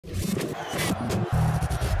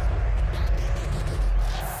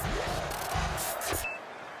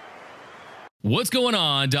What's going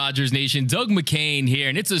on, Dodgers Nation? Doug McCain here,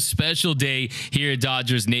 and it's a special day here at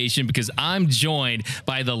Dodgers Nation because I'm joined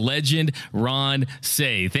by the legend Ron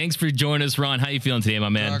Cey. Thanks for joining us, Ron. How you feeling today, my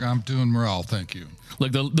man? Doug, I'm doing well, thank you.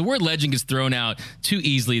 Look, the word legend gets thrown out too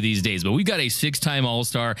easily these days, but we've got a six-time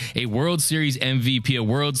All-Star, a World Series MVP, a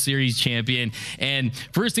World Series champion, and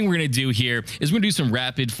first thing we're going to do here is we're going to do some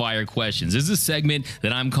rapid-fire questions. This is a segment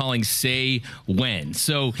that I'm calling Say When.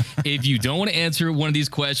 So if you don't want to answer one of these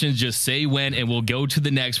questions, just say when, and we'll go to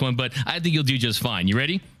the next one, but I think you'll do just fine. You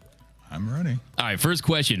ready? I'm ready. All right, first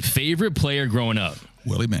question. Favorite player growing up?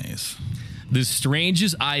 Willie Mays. The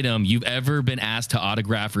strangest item you've ever been asked to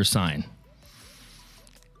autograph or sign?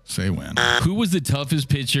 Say when. Who was the toughest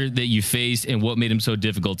pitcher that you faced, and what made him so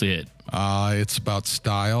difficult to hit? It's about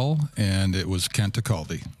style, and it was Kent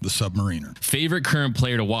Tekulve, the Submariner. Favorite current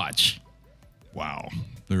player to watch? Wow,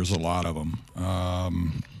 there's a lot of them.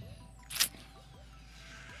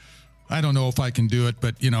 I don't know if I can do it,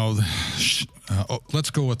 but, you know, let's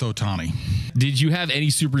go with Ohtani. Did you have any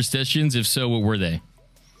superstitions? If so, what were they?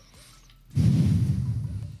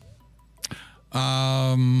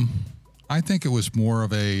 I think it was more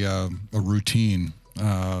of a routine.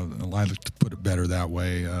 I like to put it better that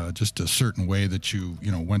way. Just a certain way that you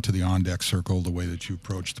went to the on-deck circle, the way that you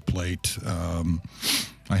approached the plate.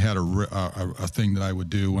 I had a thing that I would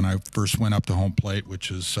do when I first went up to home plate,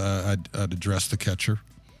 which is I'd address the catcher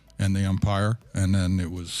and the umpire, and then it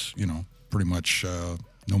was, pretty much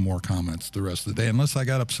no more comments the rest of the day, unless I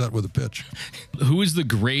got upset with a pitch. Who is the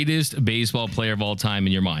greatest baseball player of all time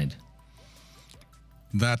in your mind?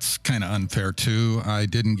 That's kind of unfair, too. I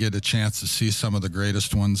didn't get a chance to see some of the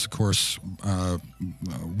greatest ones. Of course,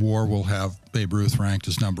 WAR will have Babe Ruth ranked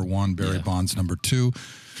as number one, Barry Bonds number two.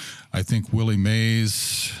 I think Willie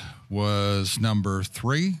Mays was number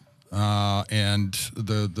three. And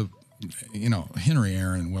Henry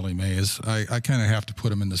Aaron and Willie Mays, I kind of have to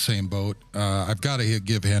put him in the same boat. I've got to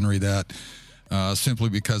give Henry that. Simply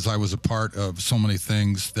because I was a part of so many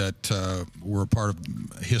things that were a part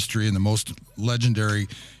of history, and the most legendary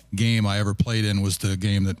game I ever played in was the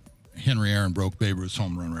game that Henry Aaron broke Babe Ruth's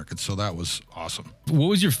home run record, so that was awesome. What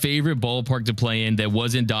was your favorite ballpark to play in that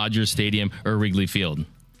wasn't Dodger Stadium or Wrigley Field?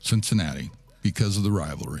 Cincinnati, because of the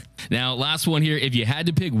rivalry. Now, last one here. If you had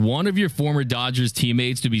to pick one of your former Dodgers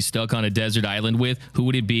teammates to be stuck on a desert island with, who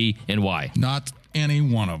would it be and why? Not any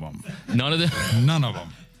one of them. None of them? None of them.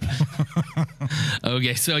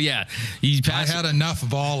 Okay, so yeah, I had enough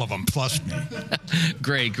of all of them, plus me.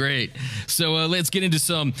 Great. So let's get into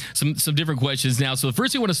some different questions now. So the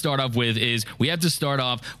first thing I want to start off with is we have to start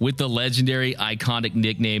off with the legendary, iconic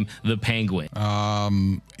nickname, the Penguin.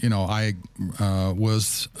 I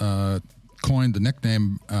was coined the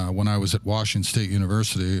nickname when I was at Washington State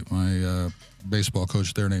University. My baseball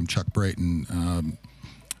coach there, named Chuck Brayton,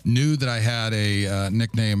 knew that I had a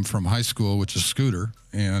nickname from high school, which is Scooter,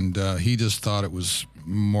 and he just thought it was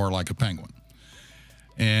more like a penguin.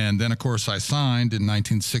 And then, of course, I signed in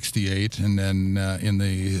 1968, and then in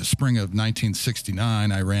the spring of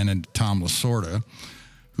 1969, I ran into Tom Lasorda,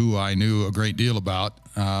 who I knew a great deal about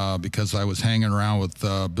because I was hanging around with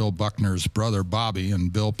Bill Buckner's brother, Bobby,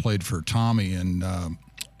 and Bill played for Tommy in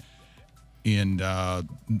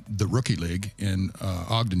the Rookie League in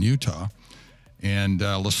Ogden, Utah. And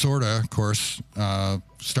Lasorda, of course,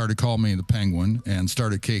 started calling me the Penguin and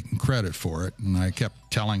started taking credit for it. And I kept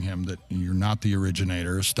telling him that you're not the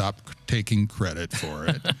originator. Stop taking credit for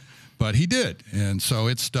it. But he did. And so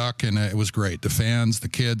it stuck, and it was great. The fans, the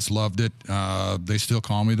kids loved it. They still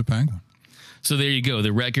call me the Penguin. So there you go.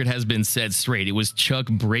 The record has been set straight. It was Chuck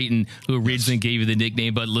Brayton who originally gave you the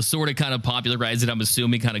nickname, but Lasorda kind of popularized it, I'm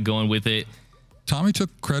assuming, kind of going with it. Tommy took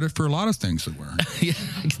credit for a lot of things that were. Yeah,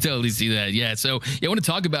 I can totally see that. Yeah. So I want to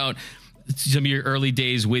talk about some of your early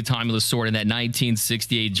days with Tommy Lasorda in that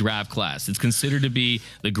 1968 draft class. It's considered to be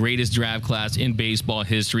the greatest draft class in baseball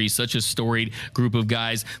history. Such a storied group of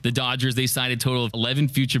guys. The Dodgers, they signed a total of 11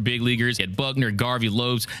 future big leaguers. You had Buckner, Garvey,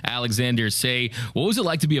 Lopes, Alexander, Cey. What was it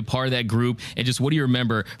like to be a part of that group? And just what do you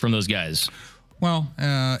remember from those guys? Well,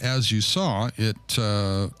 as you saw, it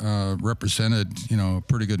represented, a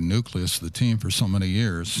pretty good nucleus of the team for so many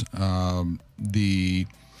years. The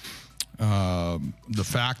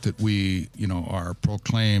fact that we, are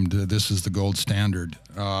proclaimed this is the gold standard.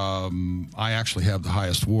 I actually have the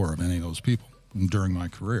highest WAR of any of those people during my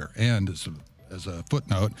career. And as a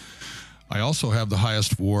footnote, I also have the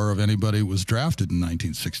highest WAR of anybody who was drafted in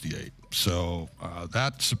 1968. So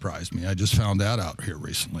that surprised me. I just found that out here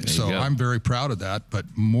recently. So I'm very proud of that. But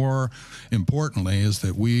more importantly is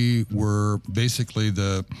that we were basically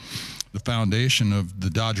the the foundation of the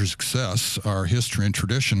Dodgers' success, our history and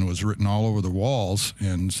tradition, was written all over the walls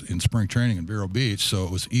in spring training in Vero Beach. So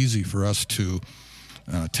it was easy for us to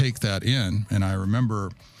take that in. And I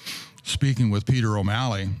remember speaking with Peter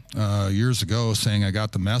O'Malley years ago, saying I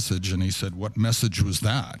got the message, and he said, "What message was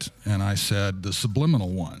that?" And I said, "The subliminal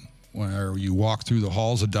one, where you walk through the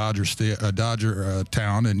halls of Dodger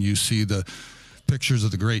town and you see the pictures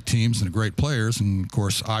of the great teams and the great players." And of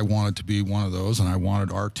course, I wanted to be one of those, and I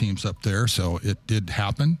wanted our teams up there. So it did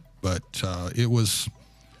happen, but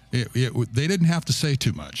they didn't have to say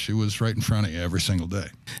too much. It was right in front of you every single day.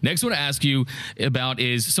 Next, I want to ask you about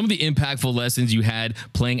is some of the impactful lessons you had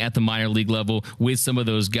playing at the minor league level with some of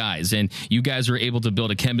those guys. And you guys were able to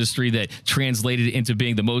build a chemistry that translated into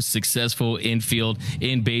being the most successful infield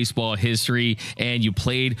in baseball history. And you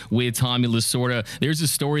played with Tommy Lasorda. There's a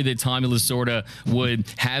story that Tommy Lasorda would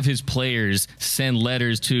have his players send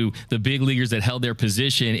letters to the big leaguers that held their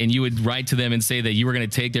position, and you would write to them and say that you were going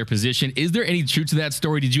to take their position. Is there any truth to that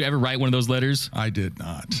story? Did you ever write one of those letters? I did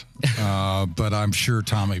not, but I'm sure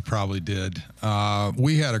Tommy probably did.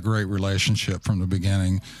 We had a great relationship from the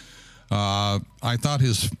beginning. I thought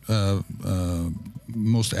his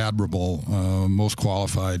most admirable, most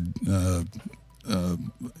qualified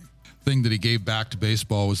thing that he gave back to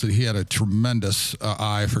baseball was that he had a tremendous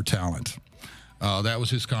eye for talent. That was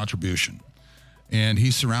his contribution. And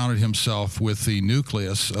he surrounded himself with the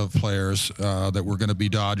nucleus of players that were going to be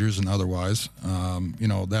Dodgers and otherwise. You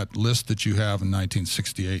know, that list that you have in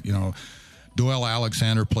 1968, you know, Doyle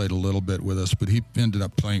Alexander played a little bit with us, but he ended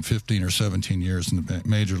up playing 15 or 17 years in the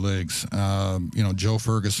major leagues. You know, Joe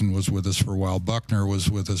Ferguson was with us for a while. Buckner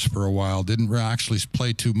was with us for a while. Didn't actually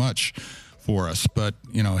play too much for us. But,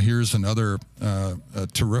 you know, here's another a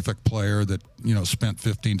terrific player that, you know, spent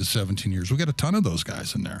 15 to 17 years. We got a ton of those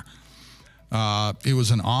guys in there. It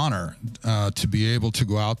was an honor to be able to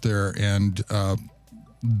go out there and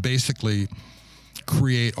basically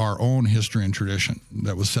create our own history and tradition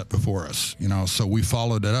that was set before us. You know, so we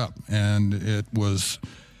followed it up, and it was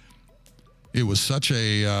such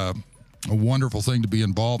a wonderful thing to be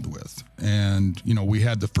involved with. And you know, we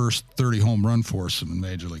had the first 30 home run force in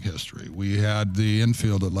Major League history. We had the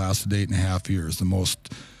infield that lasted 8.5 years, the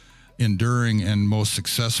most enduring and most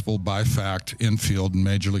successful by fact infield in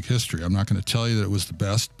Major League history. I'm not going to tell you that it was the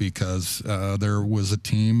best, because there was a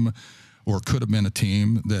team, or could have been a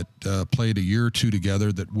team, that played a year or two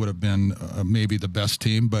together that would have been maybe the best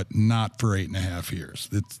team, but not for 8.5 years.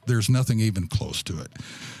 There's nothing even close to it.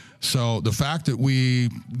 So the fact that we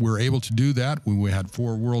were able to do that, we had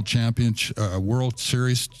 4 World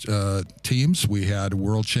Series teams, we had a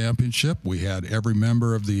World Championship, we had every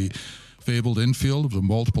member of the fabled infield of a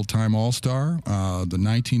multiple-time All-Star, the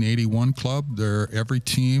 1981 club. Every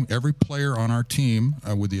player on our team,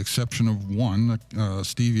 with the exception of one,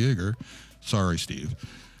 Steve Yeager, sorry, Steve,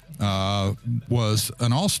 was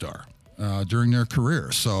an All-Star during their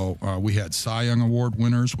career. So we had Cy Young Award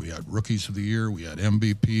winners, we had Rookies of the Year, we had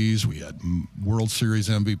MVPs, we had World Series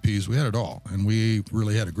MVPs, we had it all. And we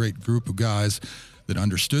really had a great group of guys that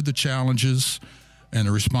understood the challenges and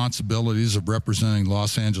the responsibilities of representing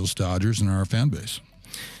Los Angeles Dodgers and our fan base.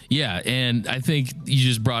 Yeah, and I think you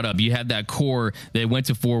just brought up, you had that core that went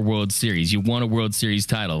to 4 World Series. You won a World Series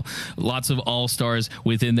title. Lots of all-stars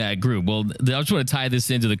within that group. Well, I just want to tie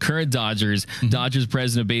this into the current Dodgers. Dodgers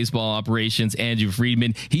president of baseball operations, Andrew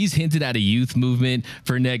Friedman. He's hinted at a youth movement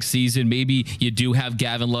for next season. Maybe you do have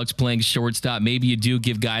Gavin Lux playing shortstop. Maybe you do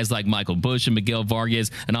give guys like Michael Busch and Miguel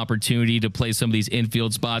Vargas an opportunity to play some of these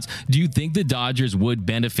infield spots. Do you think the Dodgers would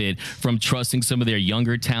benefit from trusting some of their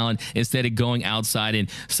younger talent instead of going outside and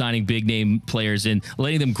signing big name players and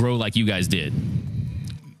letting them grow like you guys did?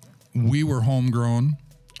 We were homegrown.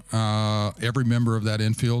 Every member of that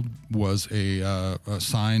infield was a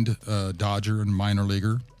signed Dodger and minor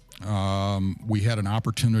leaguer. We had an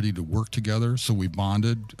opportunity to work together, so we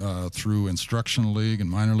bonded through instructional league and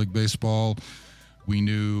minor league baseball. We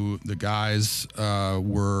knew the guys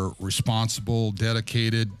were responsible,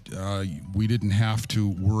 dedicated. We didn't have to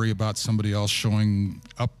worry about somebody else showing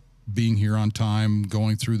up, being here on time,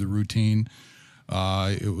 going through the routine.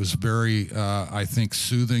 It was very, I think,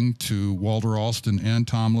 soothing to Walter Alston and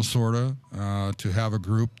Tom Lasorda to have a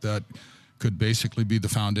group that could basically be the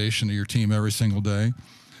foundation of your team every single day.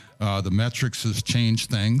 The metrics has changed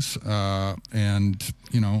things, and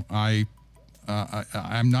you know,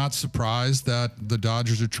 I'm not surprised that the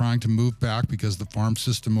Dodgers are trying to move back, because the farm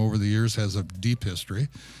system over the years has a deep history.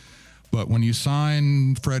 But when you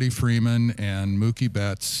sign Freddie Freeman and Mookie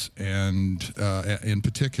Betts, and in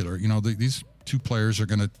particular, you know, these 2 players are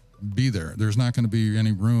going to be there. There's not going to be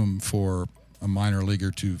any room for a minor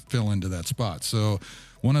leaguer to fill into that spot. So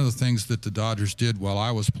one of the things that the Dodgers did while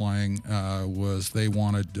I was playing was they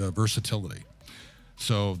wanted versatility.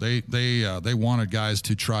 So they wanted guys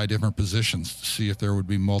to try different positions to see if there would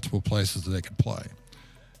be multiple places that they could play.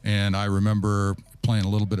 And I remember playing a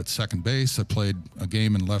little bit at second base. I played a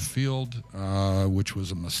game in left field, which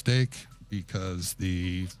was a mistake because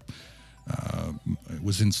it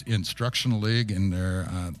was in instructional league, and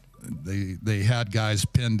they had guys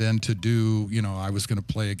pinned in to do, I was going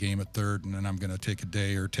to play a game at third, and then I'm going to take a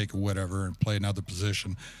day or take a whatever and play another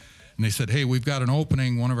position. And they said, hey, we've got an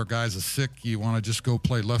opening. One of our guys is sick. You want to just go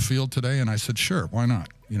play left field today? And I said, sure, why not?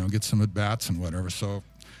 Get some at-bats and whatever. So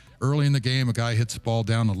early in the game, a guy hits the ball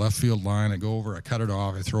down the left field line. I go over, I cut it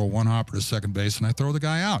off. I throw a one-hopper to second base, and I throw the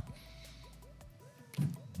guy out.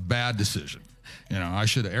 Bad decision. I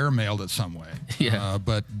should have airmailed it some way. Yeah.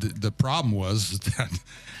 But the problem was that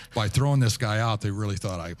by throwing this guy out, they really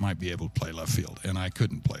thought I might be able to play left field, and I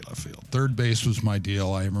couldn't play left field. Third base was my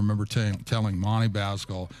deal. I remember telling Monty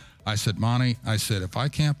Bascal, I said, Monty, if I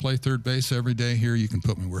can't play third base every day here, you can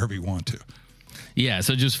put me wherever you want to. Yeah,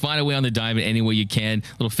 so just find a way on the diamond any way you can.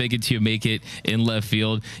 Little fake it till you make it in left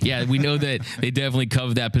field. Yeah, we know that they definitely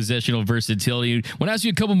cover that positional versatility. I want to ask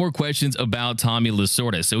you a couple more questions about Tommy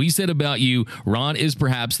Lasorda. So he said about you, Ron is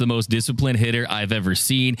perhaps the most disciplined hitter I've ever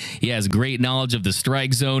seen. He has great knowledge of the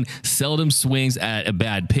strike zone, seldom swings at a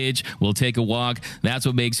bad pitch, will take a walk. That's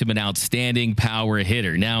what makes him an outstanding power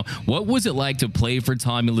hitter. Now, what was it like to play for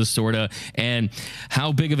Tommy Lasorda, and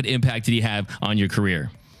how big of an impact did he have on your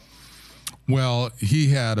career? Well, he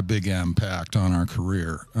had a big impact on our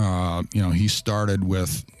career. He started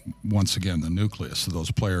with, once again, the nucleus of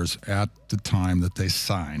those players at the time that they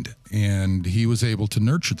signed, and he was able to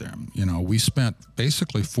nurture them. We spent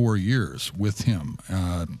basically 4 years with him,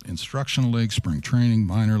 instructional league, spring training,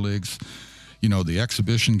 minor leagues, the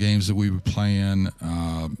exhibition games that we would play in.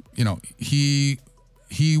 He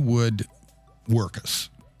would work us.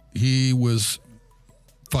 He was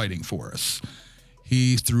fighting for us.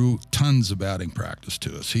 He threw tons of batting practice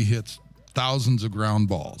to us. He hit thousands of ground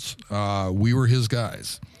balls. We were his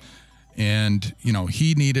guys. And,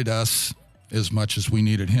 he needed us as much as we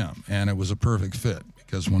needed him. And it was a perfect fit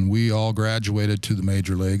because when we all graduated to the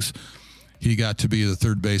major leagues, he got to be the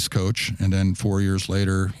third base coach. And then 4 years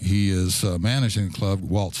later, he is managing the club.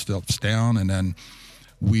 Walt steps down. And then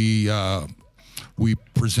we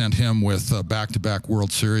present him with back-to-back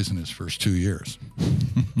World Series in his first 2 years.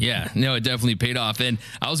 Yeah, no, it definitely paid off. And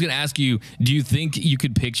I was going to ask you, do you think you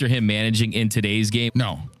could picture him managing in today's game?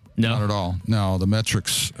 No, not at all. No, the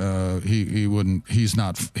metrics, he wouldn't. He's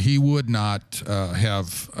not. He would not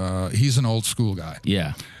have. He's an old school guy.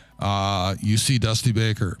 Yeah. You see Dusty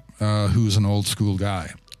Baker, who's an old school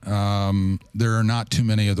guy. There are not too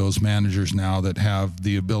many of those managers now that have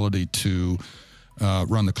the ability to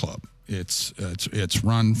run the club. It's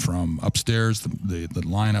run from upstairs. The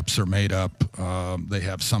lineups are made up. They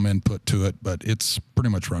have some input to it, but it's pretty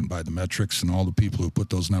much run by the metrics and all the people who put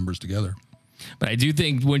those numbers together. But I do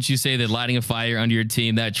think once you say that lighting a fire under your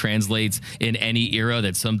team, that translates in any era,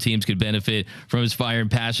 that some teams could benefit from his fire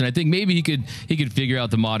and passion. I think maybe he could figure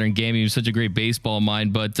out the modern game. He was such a great baseball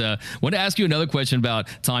mind. But I want to ask you another question about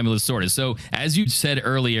Tommy Lasorda. So as you said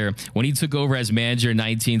earlier, when he took over as manager in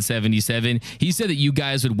 1977, he said that you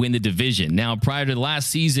guys would win the division. Now, prior to the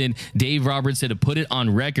last season, Dave Roberts said to put it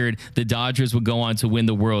on record, the Dodgers would go on to win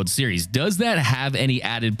the World Series. Does that have any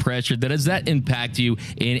added pressure? Does that impact you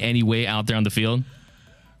in any way out there on the field?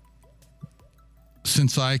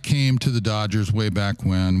 Since I came to the Dodgers way back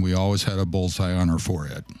when, we always had a bullseye on our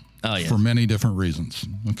forehead. Oh, yeah. For many different reasons.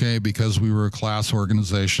 Okay, because we were a class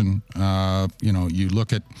organization. You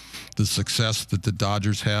look at the success that the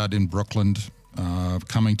Dodgers had in Brooklyn,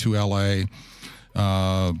 coming to LA.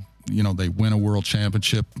 They win a world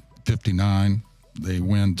championship, 59. They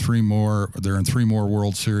win three more. They're in three more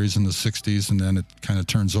World Series in the 60s, and then it kind of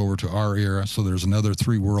turns over to our era. So there's another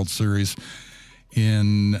 3 World Series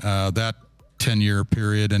in that 10-year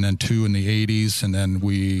period, and then 2 in the 80s, and then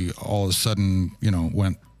we all of a sudden,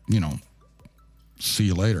 went, see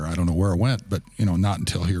you later. I don't know where it went, but, not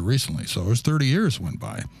until here recently. So it was 30 years went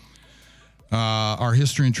by. Our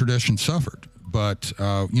history and tradition suffered. But,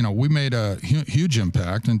 we made a huge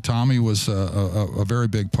impact, and Tommy was a very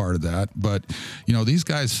big part of that. But, these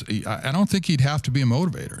guys, I don't think he'd have to be a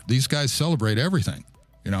motivator. These guys celebrate everything,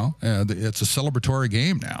 It's a celebratory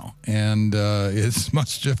game now, and it's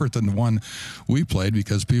much different than the one we played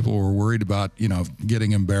because people were worried about,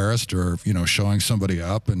 getting embarrassed or, showing somebody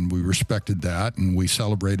up, and we respected that, and we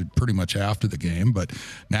celebrated pretty much after the game. But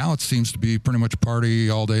now it seems to be pretty much party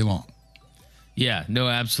all day long. Yeah, no,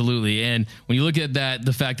 absolutely. And when you look at that,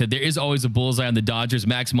 the fact that there is always a bullseye on the Dodgers,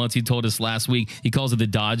 Max Muncy told us last week, he calls it the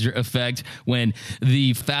Dodger effect. When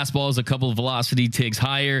the fastball is a couple of velocity ticks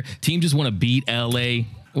higher, team just want to beat LA.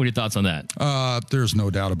 What are your thoughts on that? There's no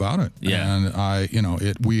doubt about it. Yeah.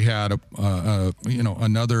 And we had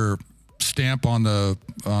another stamp on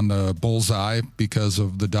the bullseye because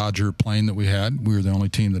of the Dodger plane that we had. We were the only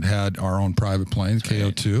team that had our own private plane,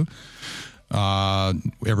 KO2.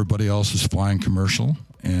 Everybody else is flying commercial,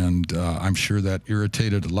 and I'm sure that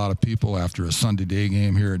irritated a lot of people after a Sunday day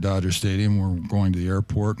game here at Dodger Stadium. We're going to the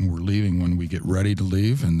airport and we're leaving when we get ready to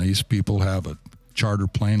leave, and these people have a charter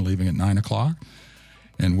plane leaving at 9 o'clock.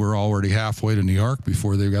 And we're already halfway to New York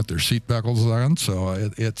before they've got their seat buckles on. So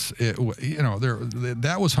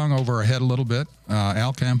that was hung over our head a little bit.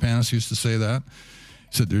 Al Campanis used to say that.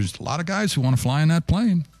 He said, there's a lot of guys who want to fly in that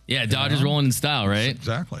plane. Yeah, Dodgers rolling in style, right?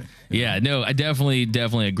 Exactly. Yeah, no, I definitely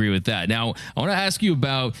agree with that. Now, I want to ask you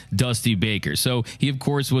about Dusty Baker. So he, of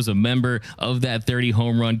course, was a member of that 30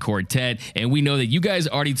 home run quartet, and we know that you guys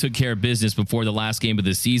already took care of business before the last game of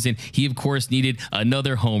the season. He, of course, needed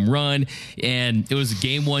another home run, and it was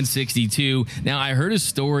game 162. Now, I heard a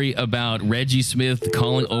story about Reggie Smith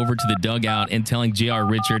calling over to the dugout and telling J.R.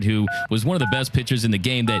 Richard, who was one of the best pitchers in the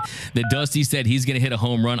game, that Dusty said he's going to hit a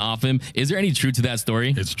home run off him. Is there any truth to that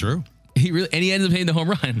story? It's true. He ended up hitting the home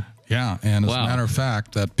run. Yeah, and as a matter of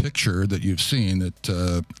fact, that picture that you've seen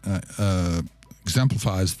that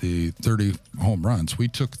exemplifies the 30 home runs, we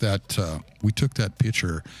took that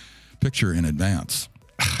picture in advance.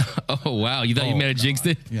 Oh wow! You thought you might have jinxed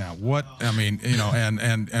it? Yeah. What I mean,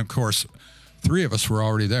 and of course, 3 of us were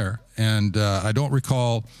already there, and I don't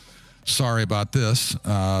recall. Sorry about this.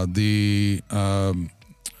 The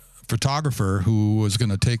photographer who was going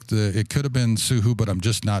to take it could have been Suhu, but I'm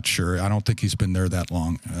just not sure. I don't think he's been there that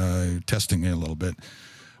long, testing me a little bit.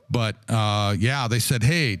 But they said,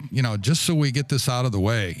 hey, just so we get this out of the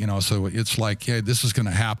way, so it's like, hey, this is going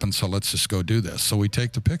to happen, so let's just go do this. So we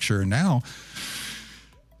take the picture, and now,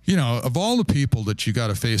 of all the people that you got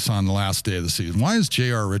to face on the last day of the season, why is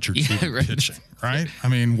J.R. Richards pitching, right? I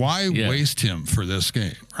mean, why waste him for this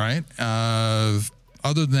game, right?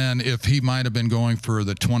 Other than if he might have been going for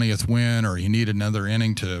the 20th win, or he needed another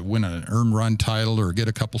inning to win an earned run title or get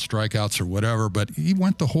a couple strikeouts or whatever, but he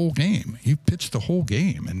went the whole game. He pitched the whole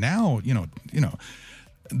game. And now,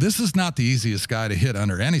 this is not the easiest guy to hit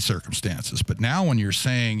under any circumstances. But now when you're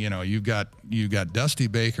saying, you've got Dusty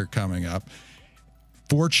Baker coming up,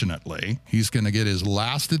 fortunately, he's going to get his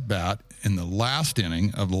last at bat in the last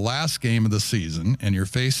inning of the last game of the season, and you're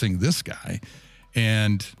facing this guy.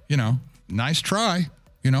 And, nice try,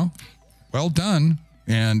 well done,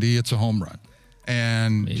 and he hits a home run.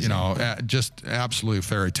 And, amazing. Just absolute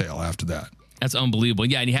fairy tale after that. That's unbelievable.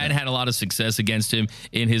 Yeah, and he hadn't had a lot of success against him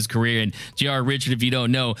in his career. And J.R. Richard, if you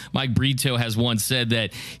don't know, Mike Brito has once said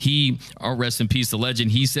that rest in peace, the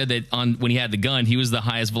legend, he said that when he had the gun, he was the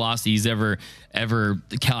highest velocity he's ever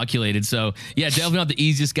calculated. So, yeah, definitely not the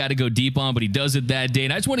easiest guy to go deep on, but he does it that day.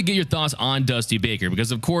 And I just want to get your thoughts on Dusty Baker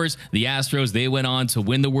because, of course, the Astros, they went on to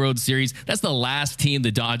win the World Series. That's the last team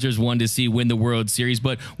the Dodgers wanted to see win the World Series.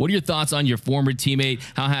 But what are your thoughts on your former teammate?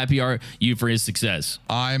 How happy are you for his success?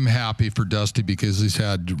 I'm happy for Dusty because he's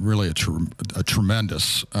had really a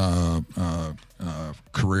tremendous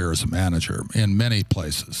career as a manager in many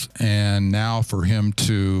places. And now for him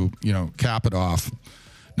to, cap it off,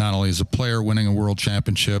 not only as a player winning a world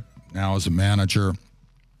championship, now as a manager,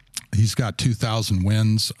 he's got 2,000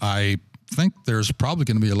 wins. I think there's probably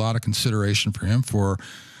going to be a lot of consideration for him for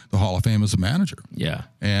the Hall of Fame as a manager. Yeah.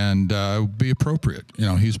 And it would be appropriate.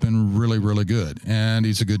 He's been really, really good. And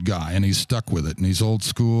he's a good guy. And he's stuck with it. And he's old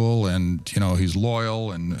school. And, he's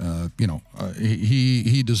loyal. And,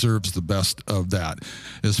 he deserves the best of that.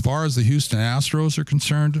 As far as the Houston Astros are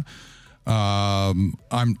concerned, I'm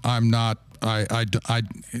not...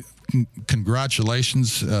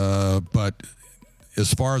 congratulations, but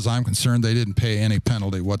as far as I'm concerned, they didn't pay any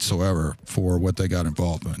penalty whatsoever for what they got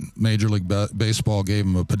involved in. Major League Baseball gave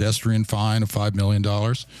them a pedestrian fine of $5 million.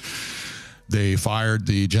 They fired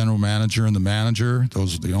the general manager and the manager.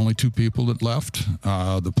 Those are the only 2 people that left.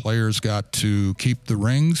 The players got to keep the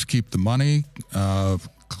rings, keep the money,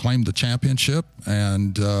 claim the championship.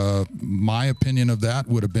 And my opinion of that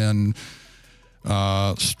would have been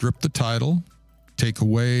strip the title, take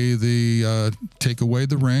away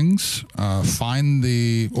the rings, find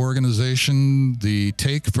the organization the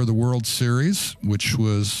take for the World Series, which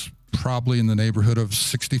was probably in the neighborhood of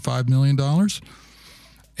 $65 million,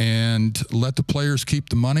 and let the players keep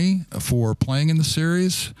the money for playing in the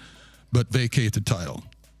series, but vacate the title.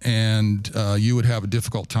 And you would have a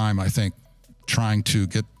difficult time, I think, trying to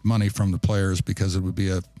get money from the players because it would be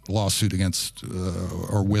a lawsuit against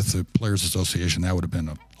or with the Players Association. That would have been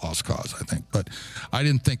a lost cause, I think. But I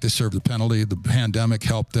didn't think they served the penalty. The pandemic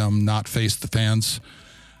helped them not face the fans.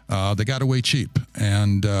 They got away cheap,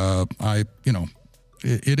 and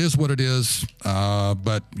it is what it is.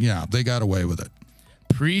 But yeah, they got away with it.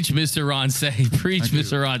 Preach, Mr. Ronsay. Preach,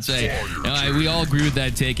 Mr. Ronsay. We all agree with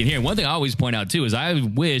that take. And here, one thing I always point out, too, is I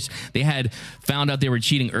wish they had found out they were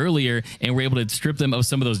cheating earlier and were able to strip them of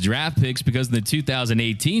some of those draft picks, because in the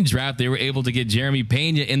 2018 draft, they were able to get Jeremy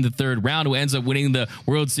Pena in the 3rd round, who ends up winning the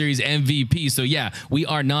World Series MVP. So, yeah, we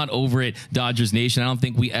are not over it, Dodgers Nation. I don't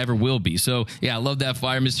think we ever will be. So, yeah, I love that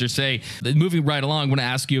fire, Mr. Say. Moving right along, I want to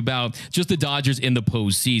ask you about just the Dodgers in the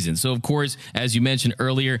postseason. So, of course, as you mentioned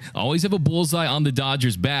earlier, I always have a bullseye on the Dodgers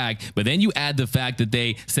back, but then you add the fact that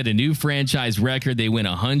they set a new franchise record. They win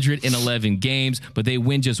 111 games, but they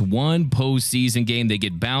win just one postseason game. They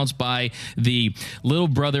get bounced by the little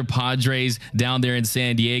brother Padres down there in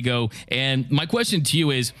San Diego. And my question to you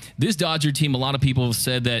is, this Dodger team, a lot of people have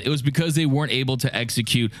said that it was because they weren't able to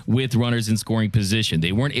execute with runners in scoring position.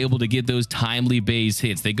 They weren't able to get those timely base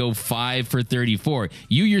hits. They go 5 for 34.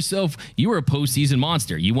 You yourself, you were a postseason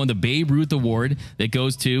monster. You won the Babe Ruth Award that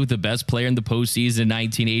goes to the best player in the postseason in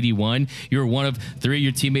 1981. You were one of 3 of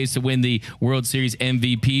your teammates to win the World Series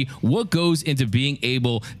MVP. What goes into being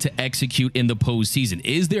able to execute in the postseason?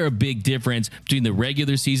 Is there a big difference between the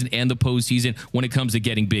regular season and the postseason when it comes to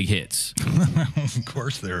getting big hits? Of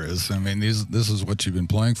course there is. I mean, this is what you've been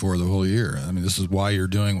playing for the whole year. I mean, this is why you're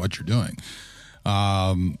doing what you're doing.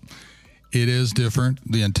 It is different.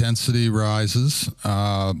 The intensity rises.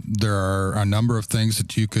 There are a number of things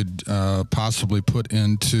that you could possibly put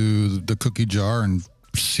into the cookie jar and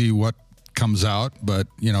see what comes out. But,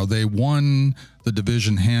 they won the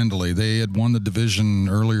division handily. They had won the division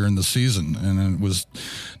earlier in the season, and it was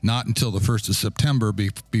not until the 1st of September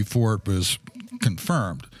before it was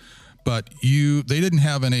confirmed. But they didn't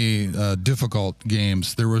have any difficult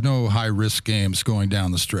games. There were no high-risk games going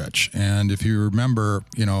down the stretch. And if you remember,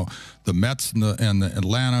 the Mets and the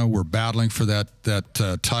Atlanta were battling for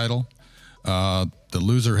that title. The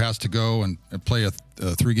loser has to go and play a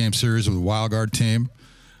 3-game series with a wild card team,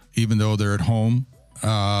 even though they're at home.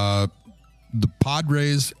 The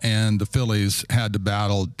Padres and the Phillies had to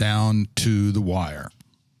battle down to the wire,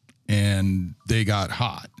 and they got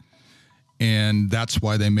hot. And that's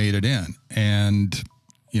why they made it in. And,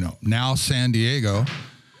 now San Diego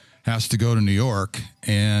has to go to New York.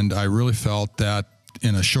 And I really felt that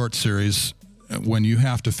in a short series, when you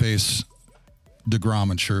have to face DeGrom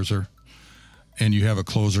and Scherzer, and you have a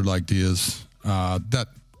closer like Diaz, that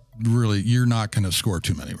really, you're not going to score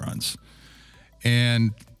too many runs.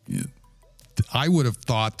 And I would have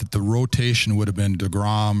thought that the rotation would have been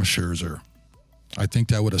DeGrom, Scherzer. I think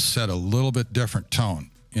that would have set a little bit different tone.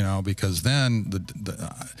 Because then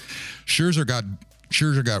the Scherzer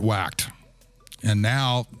got whacked, and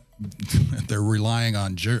now they're relying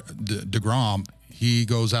on DeGrom. He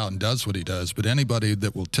goes out and does what he does. But anybody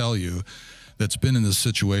that will tell you that's been in this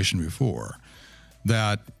situation before,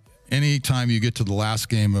 that anytime you get to the last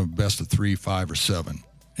game of best of 3, 5, or 7,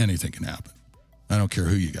 anything can happen. I don't care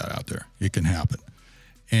who you got out there; it can happen.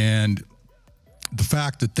 And the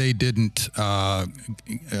fact that they didn't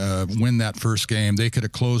win that first game, they could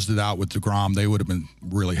have closed it out with DeGrom. They would have been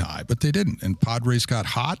really high, but they didn't. And Padres got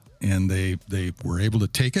hot, and they were able to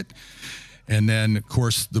take it. And then, of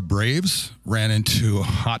course, the Braves ran into a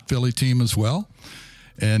hot Philly team as well.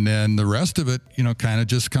 And then the rest of it, kind of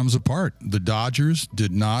just comes apart. The Dodgers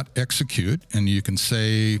did not execute, and you can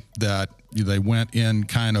say that they went in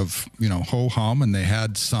kind of, ho-hum, and they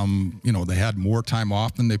had they had more time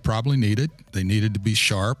off than they probably needed. They needed to be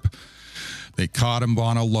sharp. They caught him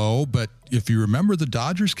on a low. But if you remember, the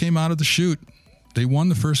Dodgers came out of the chute. They won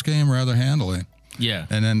the first game rather handily. Yeah.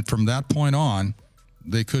 And then from that point on,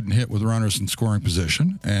 they couldn't hit with runners in scoring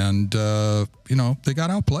position. And, they got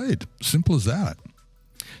outplayed. Simple as that.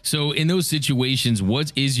 So in those situations,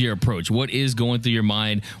 what is your approach? What is going through your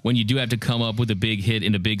mind when you do have to come up with a big hit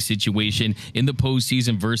in a big situation in the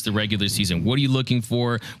postseason versus the regular season? What are you looking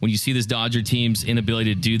for when you see this Dodger team's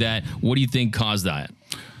inability to do that? What do you think caused that?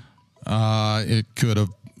 It could have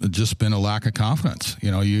just been a lack of confidence.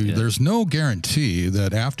 There's no guarantee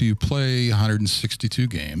that after you play 162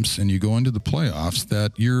 games and you go into the playoffs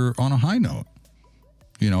that you're on a high note.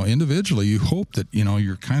 Individually, you hope that,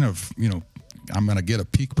 you're kind of, I'm going to get a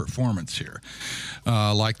peak performance here,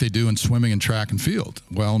 like they do in swimming and track and field.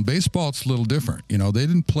 Well, in baseball, it's a little different. They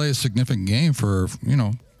didn't play a significant game for,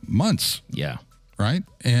 months. Yeah. Right.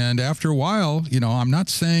 And after a while, I'm not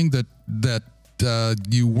saying that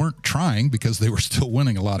you weren't trying because they were still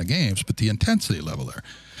winning a lot of games, but the intensity level there.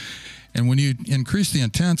 And when you increase the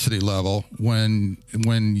intensity level, when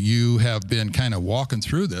you have been kind of walking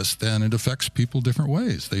through this, then it affects people different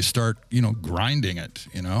ways. They start, grinding it,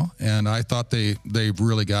 and I thought they've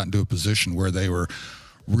really gotten to a position where they were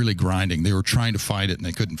really grinding. They were trying to find it, and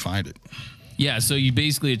they couldn't find it. Yeah, so you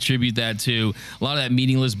basically attribute that to a lot of that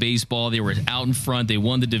meaningless baseball. They were out in front. They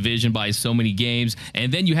won the division by so many games.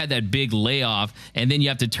 And then you had that big layoff, and then you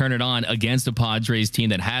have to turn it on against a Padres team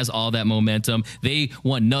that has all that momentum. They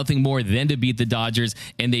want nothing more than to beat the Dodgers,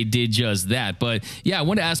 and they did just that. But, yeah, I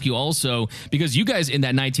want to ask you also, because you guys in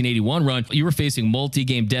that 1981 run, you were facing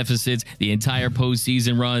multi-game deficits the entire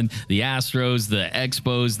postseason run. The Astros, the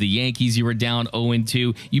Expos, the Yankees, you were down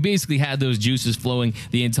 0-2. You basically had those juices flowing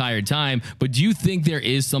the entire time. But do you think there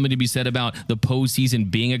is something to be said about the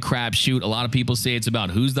postseason being a crapshoot? A lot of people say it's about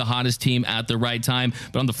who's the hottest team at the right time.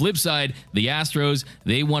 But on the flip side, the Astros,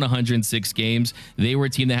 they won 106 games. They were a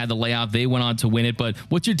team that had the layoff. They went on to win it. But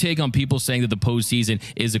what's your take on people saying that the postseason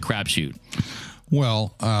is a crapshoot?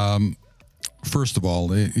 Well, first of all,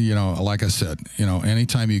 like I said,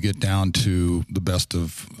 anytime you get down to the best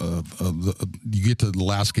you get to the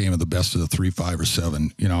last game of the best of the 3, 5, or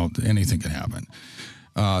 7, anything can happen.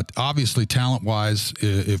 Obviously, talent-wise,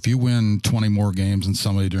 if you win 20 more games than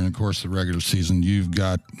somebody during the course of the regular season, you've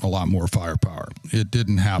got a lot more firepower. It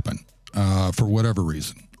didn't happen for whatever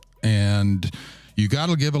reason. And you got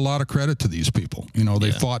to give a lot of credit to these people.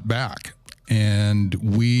 They fought back. And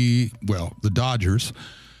the Dodgers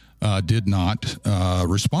did not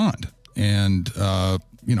respond. And,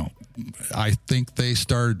 I think they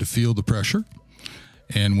started to feel the pressure.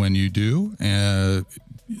 And when you do,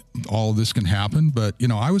 all of this can happen. But,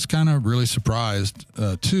 I was kind of really surprised,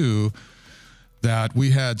 too, that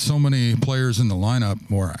we had so many players in the lineup,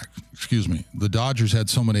 the Dodgers had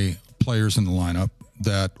so many players in the lineup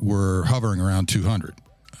that were hovering around 200.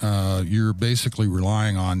 You're basically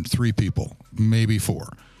relying on 3 people, maybe 4.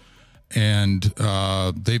 And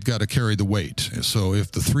they've got to carry the weight. So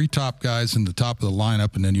if the 3 top guys in the top of the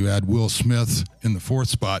lineup, and then you add Will Smith in the 4th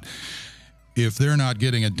spot, if they're not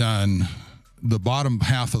getting it done, the bottom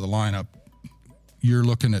half of the lineup, you're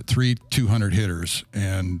looking at 3 200 hitters,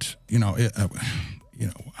 and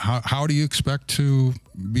how do you expect to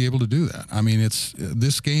be able to do that? I mean,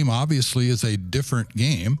 this game obviously is a different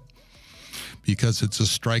game because it's a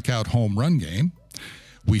strikeout home run game.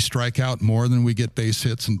 We strike out more than we get base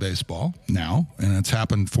hits in baseball now, and it's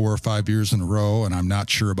happened 4 or 5 years in a row, and I'm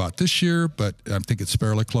not sure about this year, but I think it's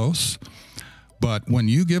fairly close. But when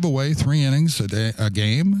you give away 3 innings a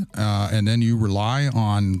game, and then you rely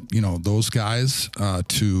on, those guys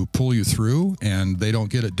to pull you through, and they don't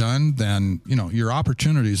get it done, then, your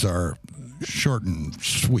opportunities are short and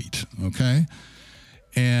sweet, okay?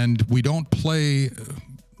 And we don't play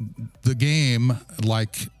the game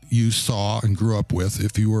like you saw and grew up with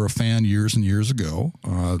if you were a fan years and years ago.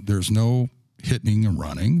 There's no hitting and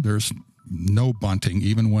running. There's no bunting,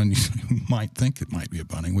 even when you might think it might be a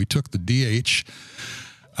bunting. We took the DH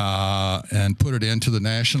and put it into the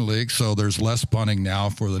National League, so there's less bunting now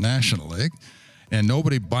for the National League. And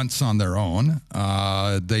nobody bunts on their own.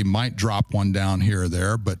 They might drop one down here or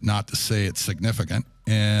there, but not to say it's significant.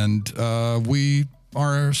 And we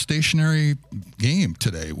are a stationary game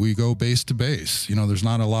today. We go base to base. There's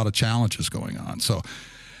not a lot of challenges going on. So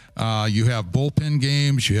you have bullpen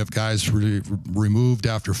games. You have guys removed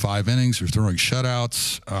after 5 innings. You're throwing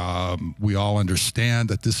shutouts. We all understand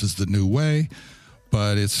that this is the new way,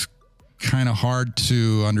 but it's kind of hard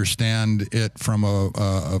to understand it from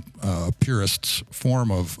a purist's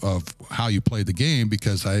form of how you play the game,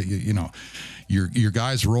 because your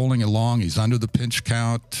guy's rolling along. He's under the pinch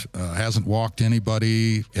count, hasn't walked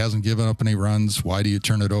anybody, hasn't given up any runs. Why do you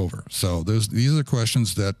turn it over? So these are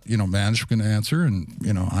questions that, management can answer. And,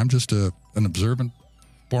 I'm just an observant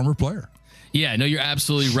former player. Yeah, no, you're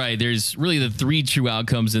absolutely right. There's really the 3 true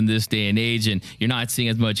outcomes in this day and age, and you're not seeing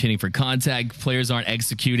as much hitting for contact. Players aren't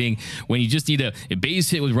executing when you just need a base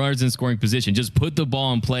hit with runners in scoring position. Just put the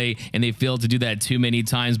ball in play, and they failed to do that too many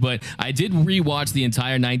times. But I did rewatch the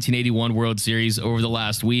entire 1981 World Series over the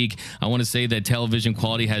last week. I want to say that television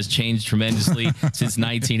quality has changed tremendously since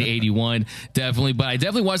 1981, definitely. But I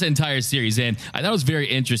definitely watched that entire series, and I thought it was very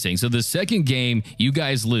interesting. So the second game, you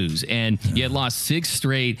guys lose, and you had lost 6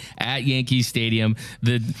 straight at Yankee Stadium.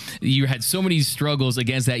 You had so many struggles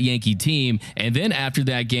against that Yankee team, and then after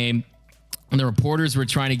that game, and the reporters were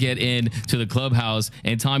trying to get in to the clubhouse,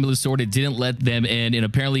 and Tommy Lasorda didn't let them in, and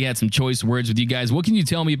apparently he had some choice words with you guys. What can you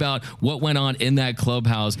tell me about what went on in that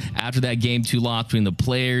clubhouse after that Game 2 loss between the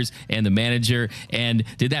players and the manager, and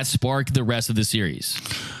did that spark the rest of the series?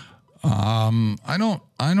 I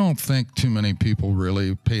don't think too many people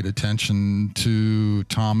really paid attention to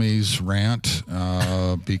Tommy's rant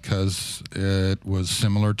because it was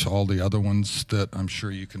similar to all the other ones that I'm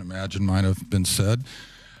sure you can imagine might have been said,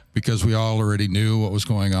 because we all already knew what was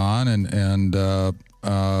going on, and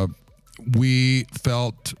we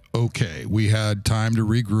felt okay. We had time to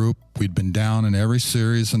regroup. We'd been down in every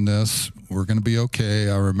series in this. We're going to be okay.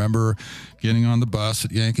 I remember getting on the bus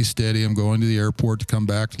at Yankee Stadium, going to the airport to come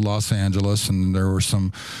back to Los Angeles, and there were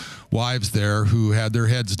some wives there who had their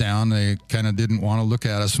heads down. They kind of didn't want to look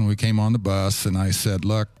at us when we came on the bus, and I said,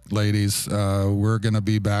 look, ladies, we're going to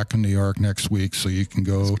be back in New York next week, so you can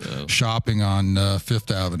go shopping on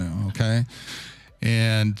Fifth Avenue, okay?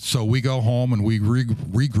 And so we go home and we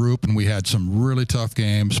regroup, and we had some really tough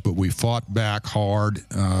games, but we fought back hard.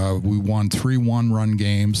 We won 3 one-run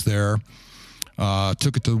games there.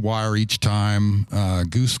 Took it to the wire each time.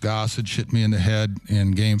 Goose Gossage hit me in the head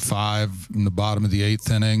in Game 5 in the bottom of the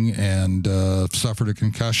 8th inning, and suffered a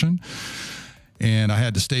concussion. And I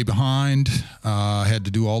had to stay behind. I had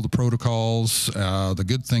to do all the protocols. The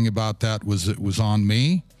good thing about that was it was on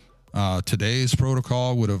me. Today's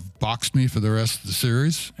protocol would have boxed me for the rest of the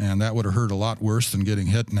series, and that would have hurt a lot worse than getting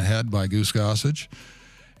hit in the head by Goose Gossage.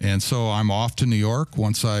 And so I'm off to New York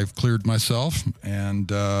once I've cleared myself, and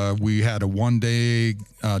we had a 1-day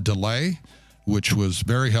delay, which was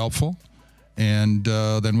very helpful. And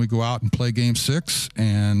then we go out and play Game 6,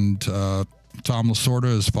 and Tom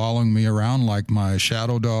Lasorda is following me around like my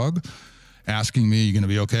shadow dog, asking me, you going to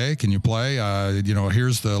be okay? Can you play?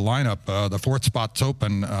 Here's the lineup. The 4th spot's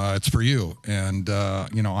open. It's for you. And,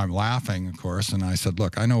 I'm laughing, of course. And I said,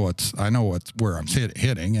 look, I know where I'm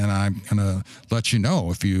hitting, and I'm going to let you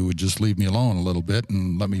know if you would just leave me alone a little bit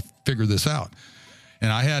and let me figure this out.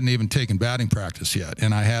 And I hadn't even taken batting practice yet.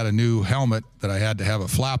 And I had a new helmet that I had to have a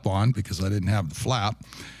flap on because I didn't have the flap.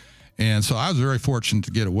 And so I was very fortunate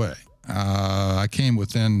to get away. I came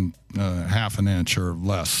within half an inch or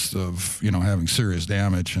less of, having serious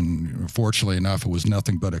damage, and fortunately enough, it was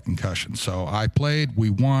nothing but a concussion. So I played, we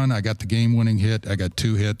won, I got the game-winning hit, I got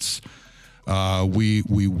 2 hits.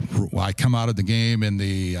 I come out of the game in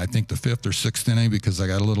I think the 5th or 6th inning because I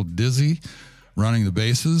got a little dizzy running the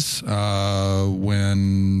bases.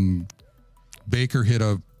 When Baker hit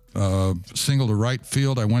a single to right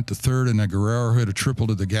field, I went to third, and then Guerrero hit a triple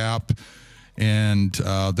to the gap. And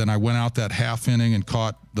then I went out that half inning and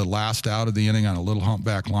caught the last out of the inning on a little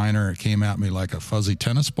humpback liner. It came at me like a fuzzy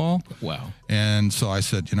tennis ball. Wow. And so I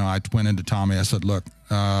said, I went into Tommy. I said, look,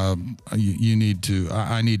 I need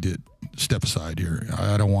to step aside here.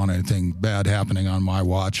 I don't want anything bad happening on my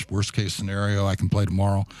watch. Worst case scenario, I can play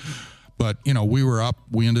tomorrow. But, we were up.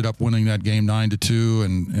 We ended up winning that game 9-2,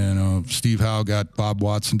 and Steve Howe got Bob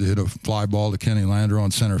Watson to hit a fly ball to Kenny Landreau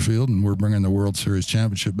in center field, and we're bringing the World Series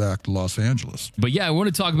championship back to Los Angeles. But, yeah, I want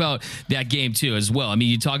to talk about that game, too, as well. I mean,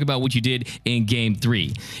 you talk about what you did in Game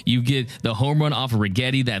 3. You get the home run off of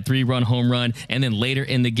Righetti, that 3-run home run, and then later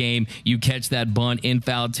in the game, you catch that bunt in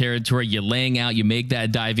foul territory. You're laying out. You make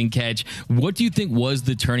that diving catch. What do you think was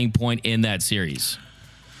the turning point in that series?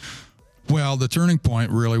 Well, the turning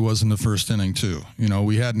point really was in the first inning, too.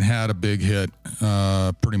 We hadn't had a big hit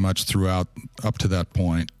pretty much throughout up to that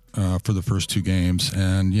point for the first 2 games.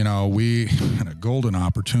 And, we had a golden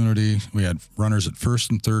opportunity. We had runners at first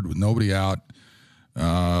and third with nobody out.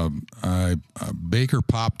 Baker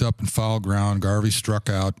popped up in foul ground. Garvey struck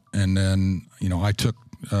out. And then, I took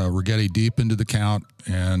Righetti deep into the count.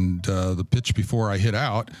 And the pitch before I hit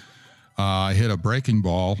out, I hit a breaking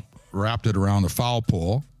ball, wrapped it around the foul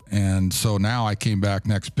pole. And so now I came back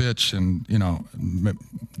next pitch and,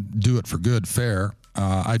 do it for good, fair.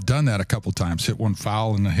 I'd done that a couple times, hit one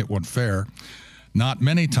foul and then hit one fair. Not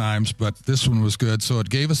many times, but this one was good. So it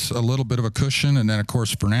gave us a little bit of a cushion. And then, of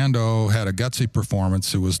course, Fernando had a gutsy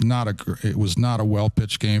performance. It was not a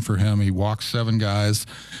well-pitched game for him. He walked 7 guys,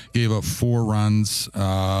 gave up 4 runs,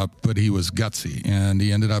 but he was gutsy. And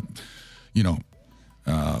he ended up,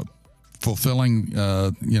 fulfilling,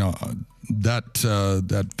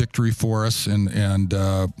 that victory for us, and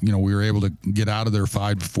we were able to get out of there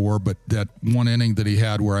 5-4. But that one inning that he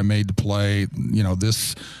had where I made the play,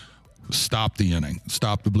 this stopped the inning,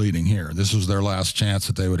 stopped the bleeding here. This was their last chance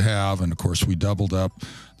that they would have, and of course we doubled up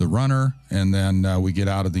the runner, and then we get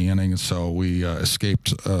out of the inning, so we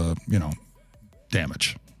escaped,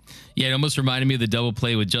 damage. Yeah, it almost reminded me of the double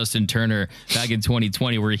play with Justin Turner back in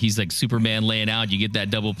 2020 where he's like Superman laying out. You get that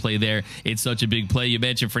double play there. It's such a big play. You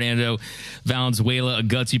mentioned Fernando Valenzuela, a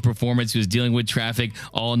gutsy performance. He was dealing with traffic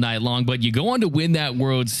all night long. But you go on to win that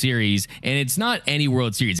World Series, and it's not any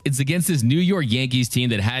World Series. It's against this New York Yankees team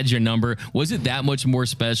that had your number. Was it that much more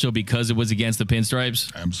special because it was against the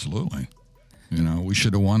Pinstripes? Absolutely. You know, we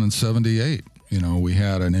should have won in 78. You know, we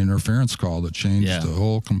had an interference call that changed the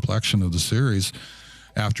whole complexion of the series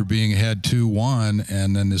after being ahead 2-1,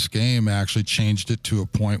 and then this game actually changed it to a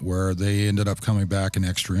point where they ended up coming back in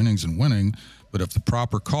extra innings and winning. But if the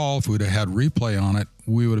proper call, if we'd have had replay on it,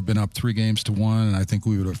 we would have been up 3-1, and I think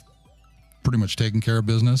we would have pretty much taken care of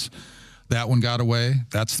business. That one got away.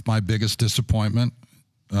 That's my biggest disappointment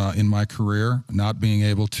in my career, not being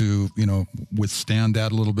able to, you know, withstand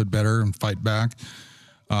that a little bit better and fight back.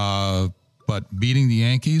 But beating the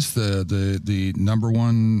Yankees, the number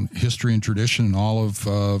one history and tradition in all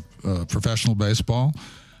of professional baseball,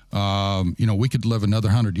 you know, we could live another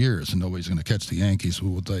 100 years and nobody's going to catch the Yankees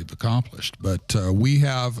with what they've accomplished. But we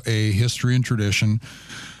have a history and tradition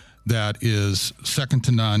that is second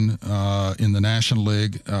to none in the National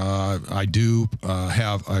League. I do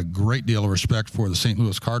have a great deal of respect for the St.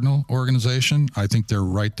 Louis Cardinal organization. I think they're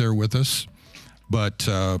right there with us. But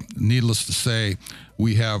needless to say,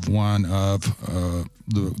 we have one of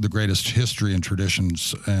the greatest history and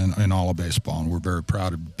traditions in all of baseball, and we're very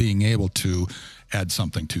proud of being able to add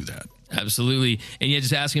something to that. Absolutely. And yeah,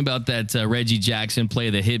 just asking about that Reggie Jackson play,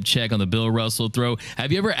 the hip check on the Bill Russell throw.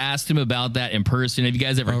 Have you ever asked him about that in person? Have you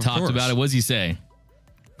guys ever talked about it? What does he say?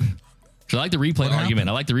 I like the replay argument.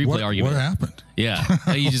 I like the replay argument. What happened? Yeah.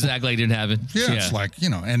 You just act like it didn't happen. Yeah, it's like, you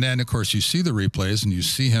know, and then, of course, you see the replays and you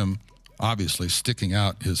see him obviously sticking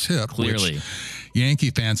out his hip. Clearly. Which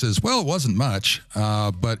Yankee fan says, well, it wasn't much,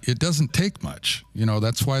 but it doesn't take much. You know,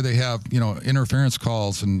 that's why they have, you know, interference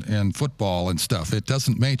calls and football and stuff. It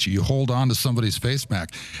doesn't make you. You hold on to somebody's face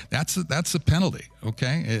mask. That's a penalty,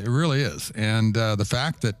 okay? It really is. And the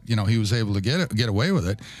fact that, you know, he was able to get away with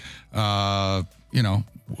it, you know,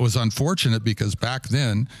 was unfortunate because back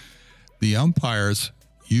then the umpires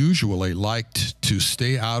usually liked to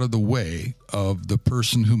stay out of the way of the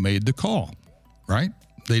person who made the call, right?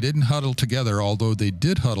 They didn't huddle together, although they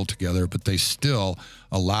did huddle together, but they still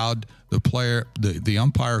allowed the player, the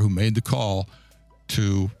umpire who made the call,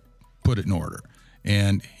 to put it in order.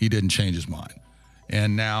 And he didn't change his mind.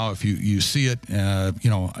 And now if you see it, you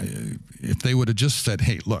know, if they would have just said,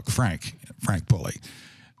 hey, look, Frank Pulley,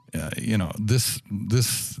 you know, this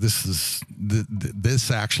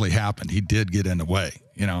actually happened. He did get in the way,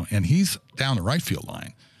 you know, and he's down the right field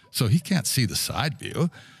line, so he can't see the side view.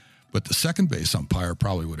 But the second base umpire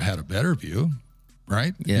probably would have had a better view,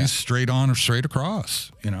 right? Yeah. He's straight on or straight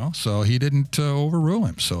across, you know, so he didn't overrule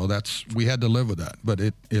him. So we had to live with that, but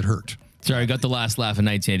it hurt. Sorry, I got the last laugh in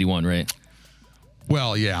 1981, right?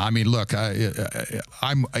 Well, yeah. I mean, look,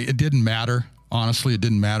 it didn't matter. Honestly, it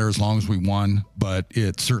didn't matter as long as we won, but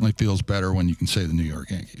it certainly feels better when you can say the New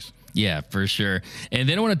York Yankees. Yeah, for sure. And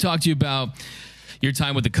then I want to talk to you about your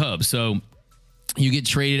time with the Cubs. So you get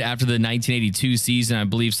traded after the 1982 season, I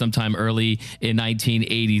believe sometime early in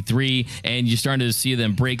 1983, and you're starting to see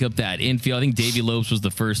them break up that infield. I think Davey Lopes was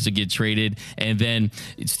the first to get traded, and then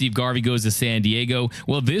Steve Garvey goes to San Diego.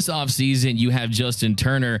 Well, this offseason, you have Justin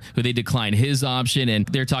Turner, who they declined his option, and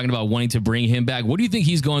they're talking about wanting to bring him back. What do you think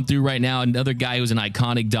he's going through right now? Another guy who's an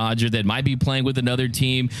iconic Dodger that might be playing with another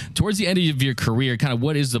team. Towards the end of your career, kind of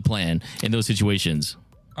what is the plan in those situations?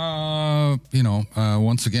 You know,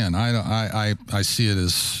 once again, I see it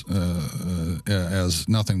as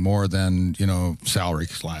nothing more than, you know, salary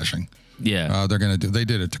slashing. Yeah. They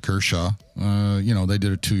did it to Kershaw. You know, they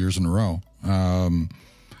did it 2 years in a row.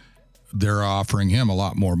 They're offering him a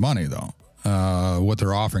lot more money though. What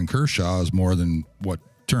they're offering Kershaw is more than what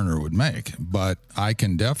Turner would make, but I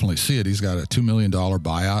can definitely see it. He's got a $2 million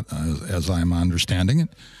buyout as I'm understanding it.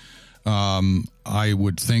 I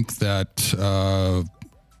would think that,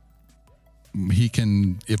 he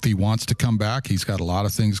can, if he wants to come back, he's got a lot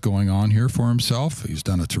of things going on here for himself. He's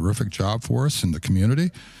done a terrific job for us in the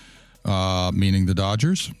community, meaning the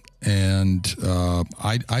Dodgers. And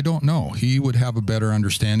I don't know. He would have a better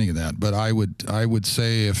understanding of that. But I would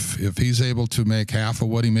say if he's able to make half of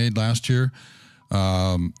what he made last year,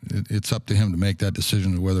 it's up to him to make that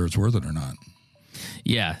decision of whether it's worth it or not.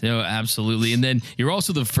 Yeah, no, absolutely. And then you're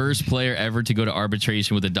also the first player ever to go to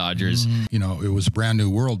arbitration with the Dodgers. You know, it was a brand new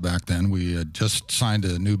world back then. We had just signed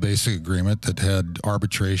a new basic agreement that had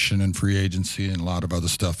arbitration and free agency and a lot of other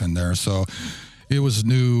stuff in there. So it was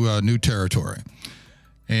new territory.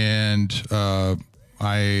 And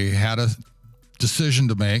I had a decision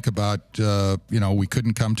to make about, we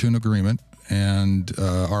couldn't come to an agreement, and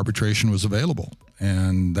arbitration was available.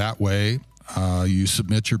 And that way, you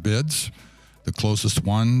submit your bids. The closest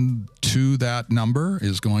one to that number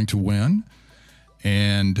is going to win.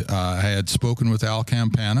 And I had spoken with Al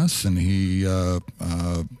Campanis, and he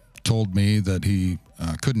told me that he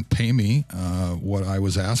couldn't pay me what I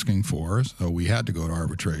was asking for, so we had to go to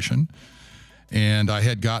arbitration. And I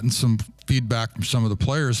had gotten some feedback from some of the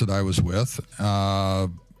players that I was with,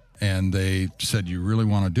 and they said, "You really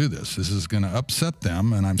want to do this? This is going to upset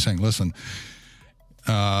them." And I'm saying, listen,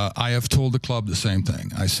 I have told the club the same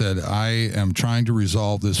thing. I said, I am trying to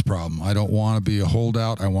resolve this problem. I don't want to be a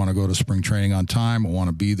holdout. I want to go to spring training on time. I want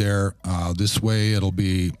to be there. This way it'll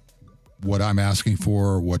be what I'm asking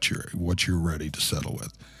for, what you're ready to settle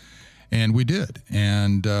with. And we did.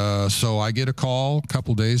 And so I get a call a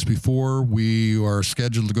couple days before we are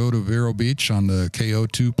scheduled to go to Vero Beach on the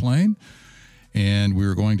KO2 plane. And we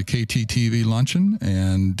were going to KTTV luncheon.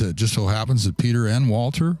 And it just so happens that Peter and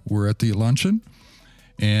Walter were at the luncheon.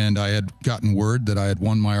 And I had gotten word that I had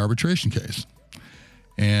won my arbitration case.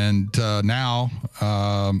 And now,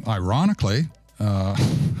 ironically,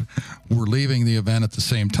 we're leaving the event at the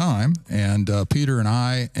same time, and Peter and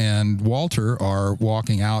I and Walter are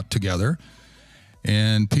walking out together.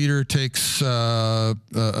 And Peter takes a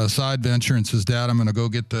side venture and says, "Dad, I'm going to go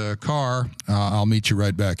get the car. I'll meet you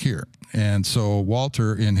right back here." And so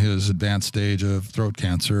Walter, in his advanced stage of throat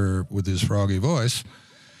cancer with his froggy voice,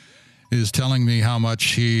 is telling me how much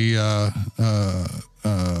he is,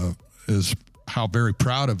 how very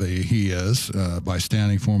proud of he is by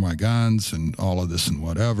standing for my guns and all of this and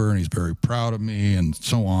whatever. And he's very proud of me and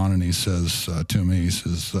so on. And he says to me, he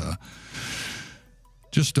says,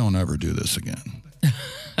 "Just don't ever do this again."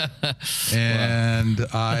 And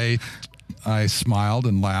I smiled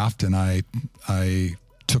and laughed, and I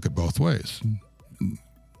took it both ways,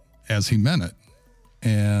 as he meant it.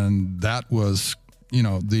 And that was,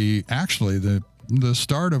 the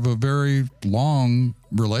start of a very long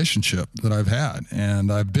relationship that I've had.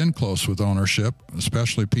 And I've been close with ownership,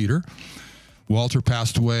 especially Peter. Walter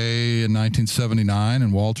passed away in 1979,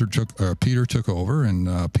 and Peter took over.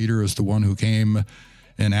 And Peter is the one who came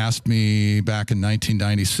and asked me back in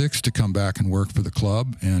 1996 to come back and work for the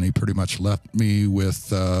club. And he pretty much left me with,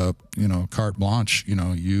 carte blanche.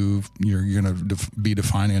 You're going to be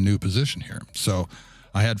defining a new position here. So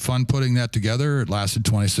I had fun putting that together. It lasted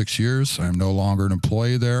 26 years. I'm no longer an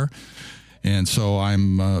employee there. And so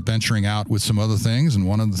I'm venturing out with some other things. And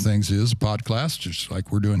one of the things is a podcast, just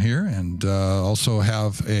like we're doing here. And also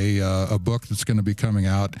have a book that's going to be coming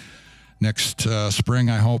out next spring,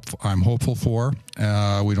 I'm hopeful for.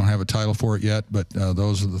 We don't have a title for it yet, but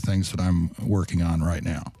those are the things that I'm working on right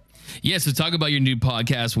now. Yeah, so talk about your new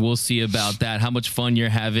podcast. We'll see about that. How much fun you're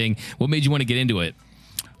having. What made you want to get into it?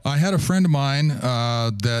 I had a friend of mine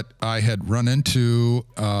that I had run into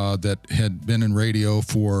that had been in radio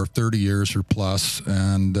for 30 years or plus,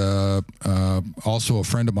 and also a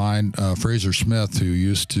friend of mine, Fraser Smith, who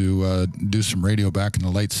used to do some radio back in the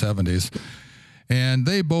late 70s. And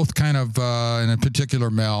they both kind of, and in particular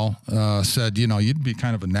Mel, said, you'd be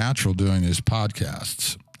kind of a natural doing these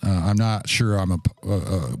podcasts. I'm not sure I'm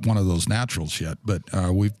one of those naturals yet, but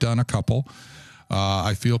we've done a couple.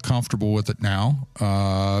 I feel comfortable with it now.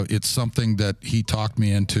 It's something that he talked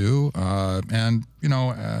me into. And,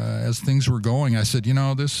 as things were going, I said,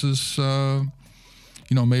 this is,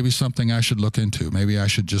 maybe something I should look into. Maybe I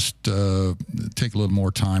should just take a little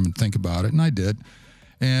more time and think about it. And I did.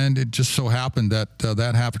 And it just so happened that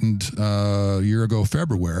that happened a year ago,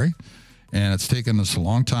 February. And it's taken us a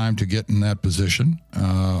long time to get in that position.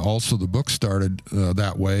 Also, the book started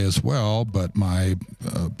that way as well, but my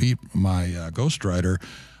ghostwriter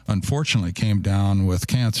unfortunately came down with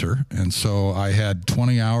cancer, and so I had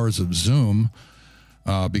 20 hours of Zoom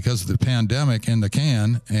because of the pandemic in the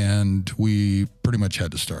can, and we pretty much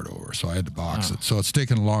had to start over. So I had to box it. So it's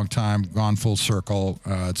taken a long time, gone full circle.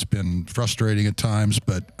 It's been frustrating at times,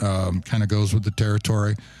 but kind of goes with the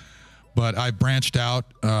territory. But I branched out.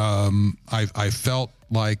 I felt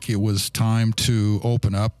like it was time to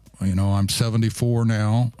open up. I'm 74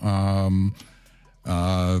 now.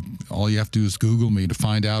 All you have to do is Google me to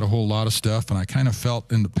find out a whole lot of stuff. And I kind of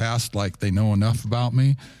felt in the past like they know enough about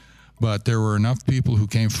me. But there were enough people who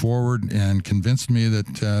came forward and convinced me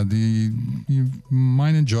that you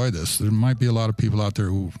might enjoy this. There might be a lot of people out there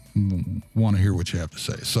who want to hear what you have to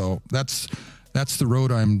say. So that's the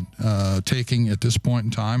road I'm taking at this point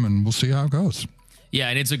in time, and we'll see how it goes. Yeah,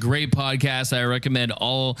 and it's a great podcast. I recommend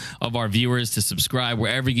all of our viewers to subscribe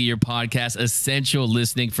wherever you get your podcast. Essential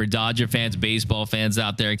listening for Dodger fans, baseball fans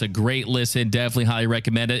out there. It's a great listen. Definitely highly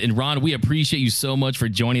recommend it. And Ron, we appreciate you so much for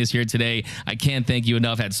joining us here today. I can't thank you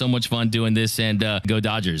enough. Had so much fun doing this, and go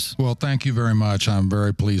Dodgers. Well, thank you very much. I'm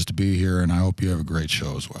very pleased to be here, and I hope you have a great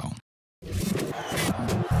show as well.